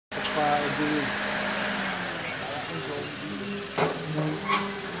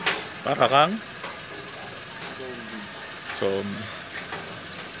Para kang zombie.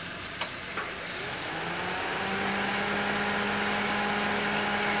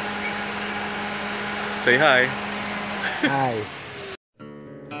 Say hi. Hi.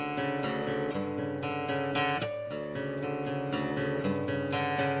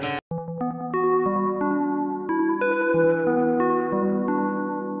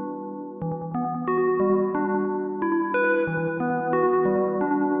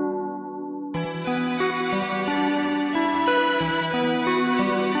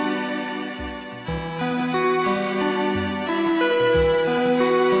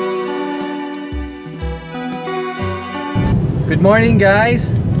 Good morning,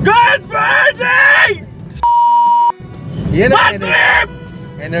 guys! Good morning! Yan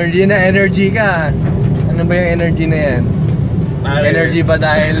ang energy ka. Ano ba yung energy na yan? Energy ba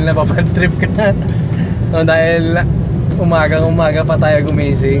dahil napapantrip ka? O dahil umaga pa tayo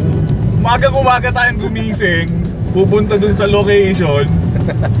gumising? Umaga tayong gumising, pupunta dun sa location,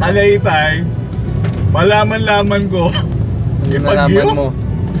 Tagaytay, malaman ko, may bagyo. Mo?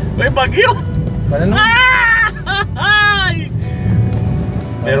 May bagyo! Ano?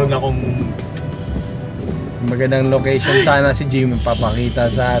 Meron akong magandang location sana si Jim papakita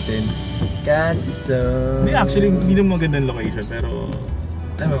sa atin. Kaso actually hindi naman magandang location, pero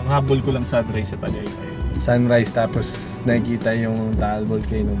habol ko lang sunrise sa Tagaytay. Sunrise tapos nakikita yung Taal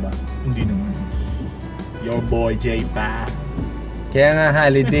Volcano ba? Hindi naman. Your boy J pa. Kaya nga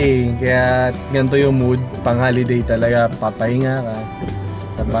holiday, kaya ganito yung mood, pang holiday talaga, papahinga ka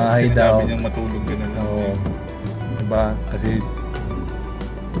sa bahay daw. Sinasabi niyang matulog ka na lang. Oo. Diba? Kasi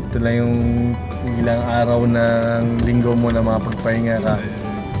ito lang yung ilang araw ng linggo mo na makapagpahinga ka.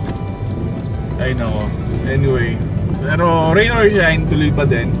 Ay nako. Anyway, pero rain or shine, tuloy pa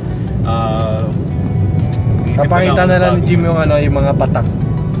din. Papakita na lang ni Jim yung yung mga patak.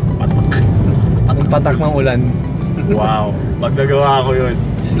 Yung patak ng ulan. Wow, magagawa ko yun.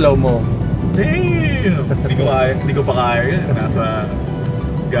 Slow mo. Hindi ko pa kaya yun. Nasa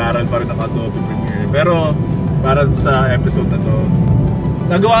garal pa rin ang Adobe Premiere. Pero para sa episode na to,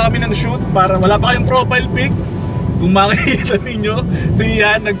 nagawa kami ng shoot para wala pa kayong profile pic. Kung makikita ninyo, si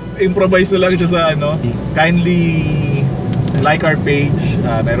Ian nag-improvise na lang siya sa Kindly like our page.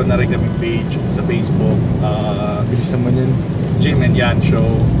 Meron na rin kaming page sa Facebook. Bilis naman yun. Jim and Yan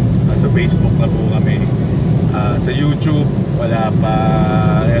Show. Sa Facebook na po kami. Sa YouTube, wala pa.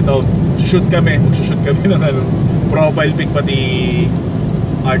 Ito, shoot kami ng profile pic pati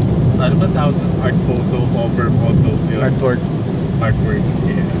art, ano ba tawag? Art photo, cover photo. Artwork.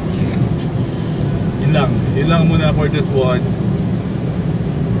 Yeah. Yun lang muna for this one.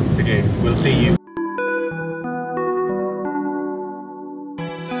 Sige, we'll see you.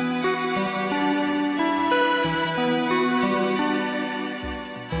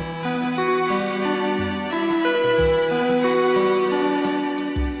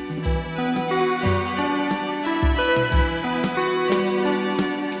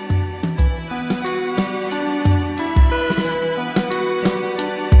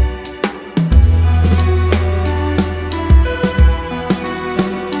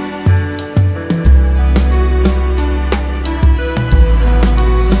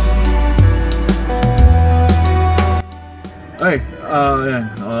 Ay,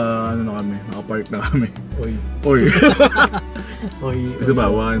 ayan, ano na kami, nakapark na kami. Oy. Isa ba?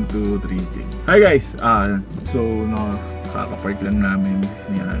 1, 2, 3, okay. Hi guys! So, kakapark lang namin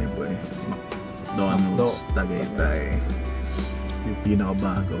ni Harry Boy. McDonald's, Tagaytay. Yung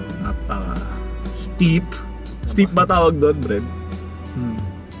pinakabago, napaka-steep. Steep ba tawag doon, Brad?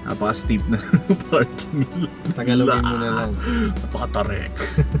 Napaka-steep na parking nila. Tagalogin mo na lang. Napaka-tarek.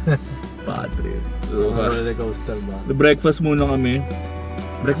 Padre. Roller coaster ba? Breakfast muna kami,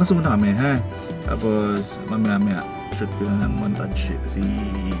 ha? Tapos mamaya shoot ko na ng montage si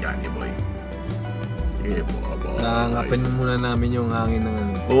Yanni Boy. Sige po. Nakangapin muna namin yung hangin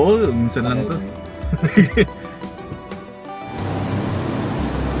ng Oo, minsan lang to.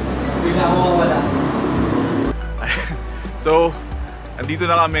 Bigla ako wala. So, andito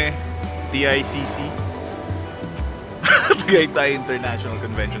na kami, TICC. Tagaytay International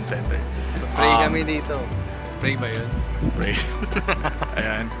Convention Center. Pray kami dito. Pray ba yun? Pray.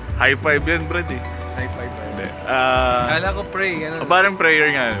 Ayan. High five yan, Brad eh. High five ba yun? Kala ko pray. Ganun. Parang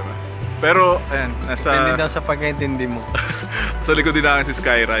prayer nga, diba? Pero, ayan, nasa... Depende daw sa pagkaintindi mo. Sa likod din namin si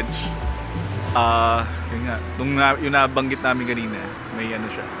Sky Ranch. Yun nga. Yung nabanggit namin kanina, may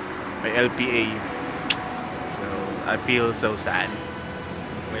siya. May LPA. So, I feel so sad.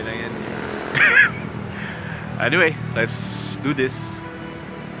 Okay lang yan. Anyway, let's do this.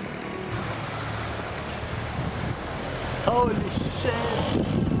 Holy shit!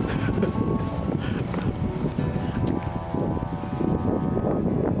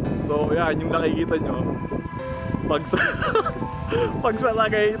 So yan, yung nakikita nyo pag sa pag sa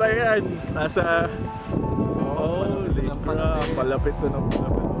Tagaytay yan, nasa holy crap, palapit na ng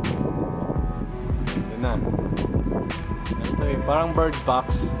palapit. Ito na. Ito eh, parang bird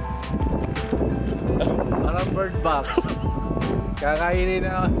box. Parang bird box. Kakainin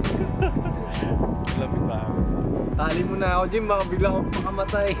na ako. Lapit na. Tali mo na ako, Jim, baka bigla akong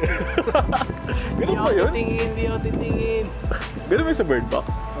makamatay. Ganun ba yun? Hindi ako titingin. Ganun ba yung sa bird box?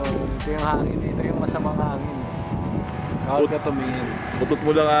 Oh, ito yung hangin, ito yung masamang hangin. Bawal ka tumingin. Putot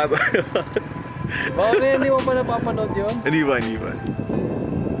mo lang ata. Bawal na, hindi mo pa napapanood yun? Hindi ba, hindi ba?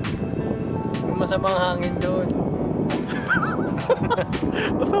 Yung masamang hangin doon.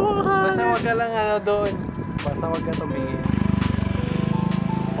 Masamang hangin. Basta wag ka lang ano doon. Basta wag ka tumingin.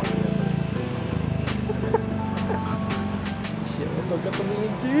 Shit, wag ka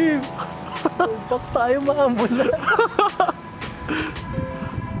tumingin, Jim. Box tayo makambula.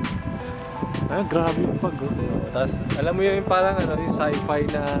 Ah, grabe yung pag. Tapos, alam mo yung parang ano, yung sci-fi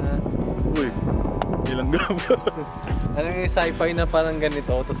na... Uy, ilang gram. Alam mo yung sci-fi na parang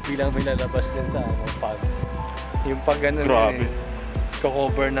ganito, tapos bilang may lalabas din sa ano, pag... Yung pag ano Grabe. na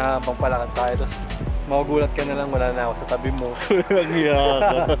cover na pangpalakad tayo, tapos magugulat ka na lang, wala na ako sa tabi mo. Ang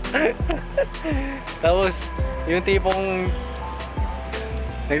yaka. Tapos, yung tipong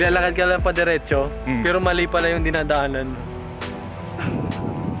naglalakad ka lang pa diretso, pero mali pala yung dinadaanan mo.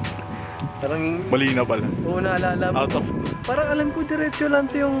 Parang... Mali na pala. Oo, naalala mo. Out of... Parang alam ko diretso lang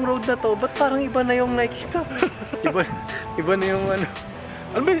to yung road na to. Ba't parang iba na yung nakikita? iba na yung ano.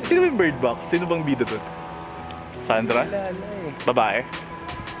 Ano ba? Sino ba yung bird box? Sino bang bida to? Sandra? Naalala eh. Babae?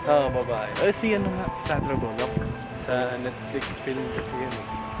 Oo, babae. Si ano nga? Sandra Bullock. Sa Netflix film kasi yun eh.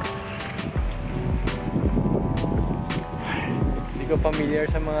 Hindi ko familiar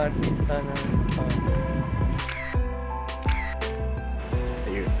sa mga artista na...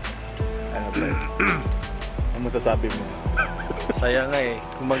 Ayun. Ano ba? Ano masasabi mo? Saya nga eh.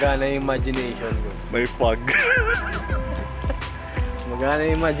 Gumagana yung imagination ko. May fog. Gumagana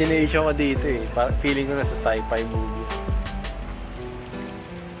yung imagination ko dito eh. Feeling ko nasa sci-fi movie.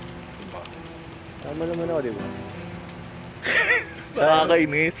 Tama naman ako, di ba?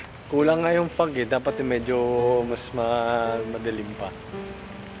 Nakakainis. Kulang nga yung fog eh. Dapat medyo mas madilim pa.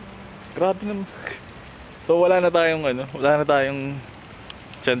 Grabe naman. So wala na tayong ano, wala na tayong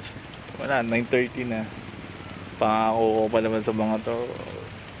chance. Wala, 9:30 na. Pangako ko pa naman sa mga to.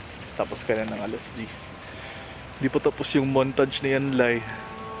 Tapos ka na ng alas 10. Di pa tapos yung montage na yan, Lai.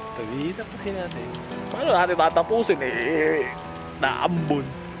 Tapusin natin. Paano natin tatapusin eh? Naambon.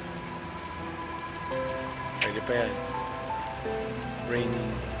 Pwede pa yan.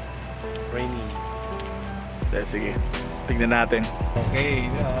 Rainy. Sige, tignan natin. Okay,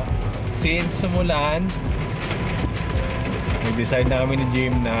 since sumulan, nag-decide na kami ni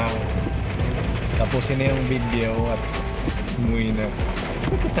Jim na tapusin na yung video at umuwi na.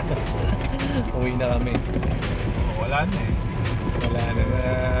 Uwi na kami. Wala na eh. Wala na.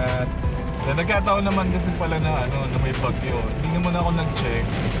 Nagkataon naman kasi pala na ano, na may bagyo. Hindi naman ako nag-check.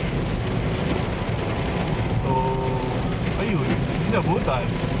 So, ayun, inabutan.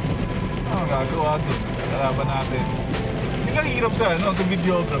 Ano gagawa doon? Kalaban natin. Hindi ka hirap sa ano, sa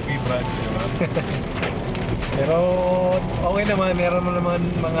videography, Brad, di ba? Pero okay naman, meron mo naman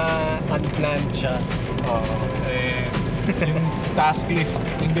mga unplanned shots. Oo. Yung task list,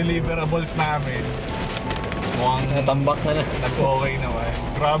 yung deliverables namin, mukhang Natambak na na. nag-okay naman.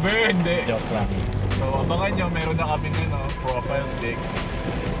 Grabe, hindi. Joke lang. So, abangan nyo, meron na kami ano, profile pic.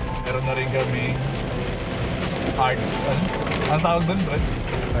 Meron na rin kami art. Ano tawag doon, Brad?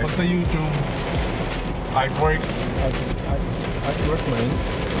 Pag sa YouTube, artwork. Artwork man.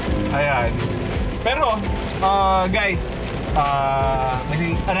 Ayan. Pero, guys,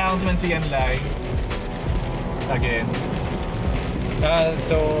 nag-announcement si Yan Lai. Again.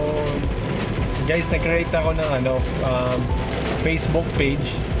 So, guys, nag-create ako ng ano, Facebook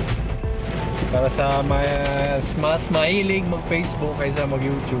page para sa mas mahilig mag-Facebook kaysa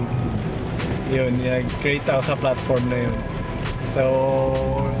mag-YouTube. Yun, nag-create ako sa platform na yun. So,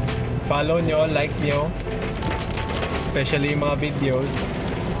 follow nyo, like nyo, especially yung mga videos.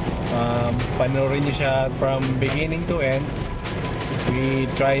 Panoorin nyo siya from beginning to end.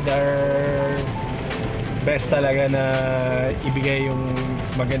 We tried our best talaga na ibigay yung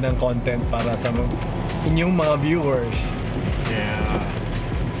magandang content para sa inyong mga viewers. Yeah.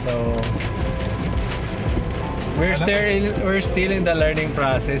 So, we're still in the learning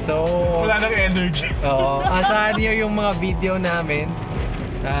process. So, Wala nang energy. asahan nyo yung mga video namin.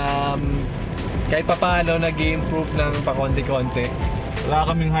 Kahit pa paano, nag-improve ng pakonti-konti. Wala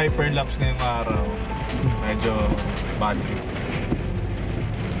kaming hyperlapse ngayong araw. Medyo bad trip.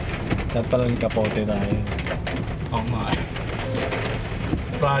 Dapat palang kapote tayo. Oo nga.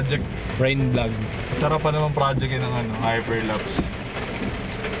 Project. Rain vlog. Sarap pa naman project yun ng hyperlapse.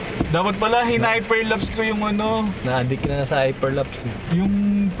 Dapat pala hin-hyperlapse ko yung Na-addict na sa hyperlapse.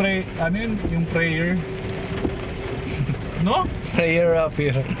 yung yung prayer. No? Prayer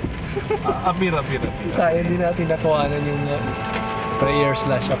appear. Appear. Sayang din natin nakuhanan yung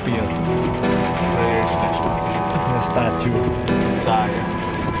prayer/appear. Prayer/appear. Na statue. Sayang.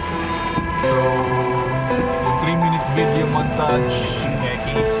 So, yung 3-minute video montage,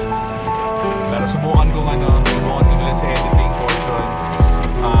 Ekis. Pero subukan ko nila sa editing portion.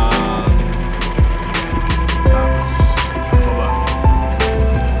 Tapos, ano ba?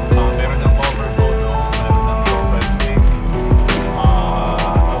 Meron ng cover photo, meron ng profile pic.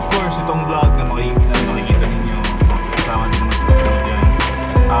 Of course, itong vlog na makikita ninyo, kasama nyo naman sa video dyan.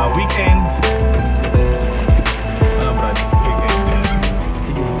 Weekend. Ano Brad? Weekend.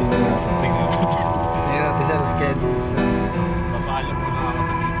 Sige, tingnan natin. Tingnan natin. Tingnan natin sa schedules na. Papaalam mo na ako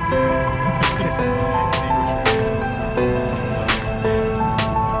sa business. Hindi ko sure.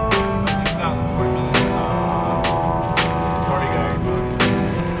 But yun lang for me. Sorry guys.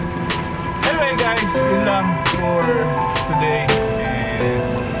 Anyway guys, yun lang for today.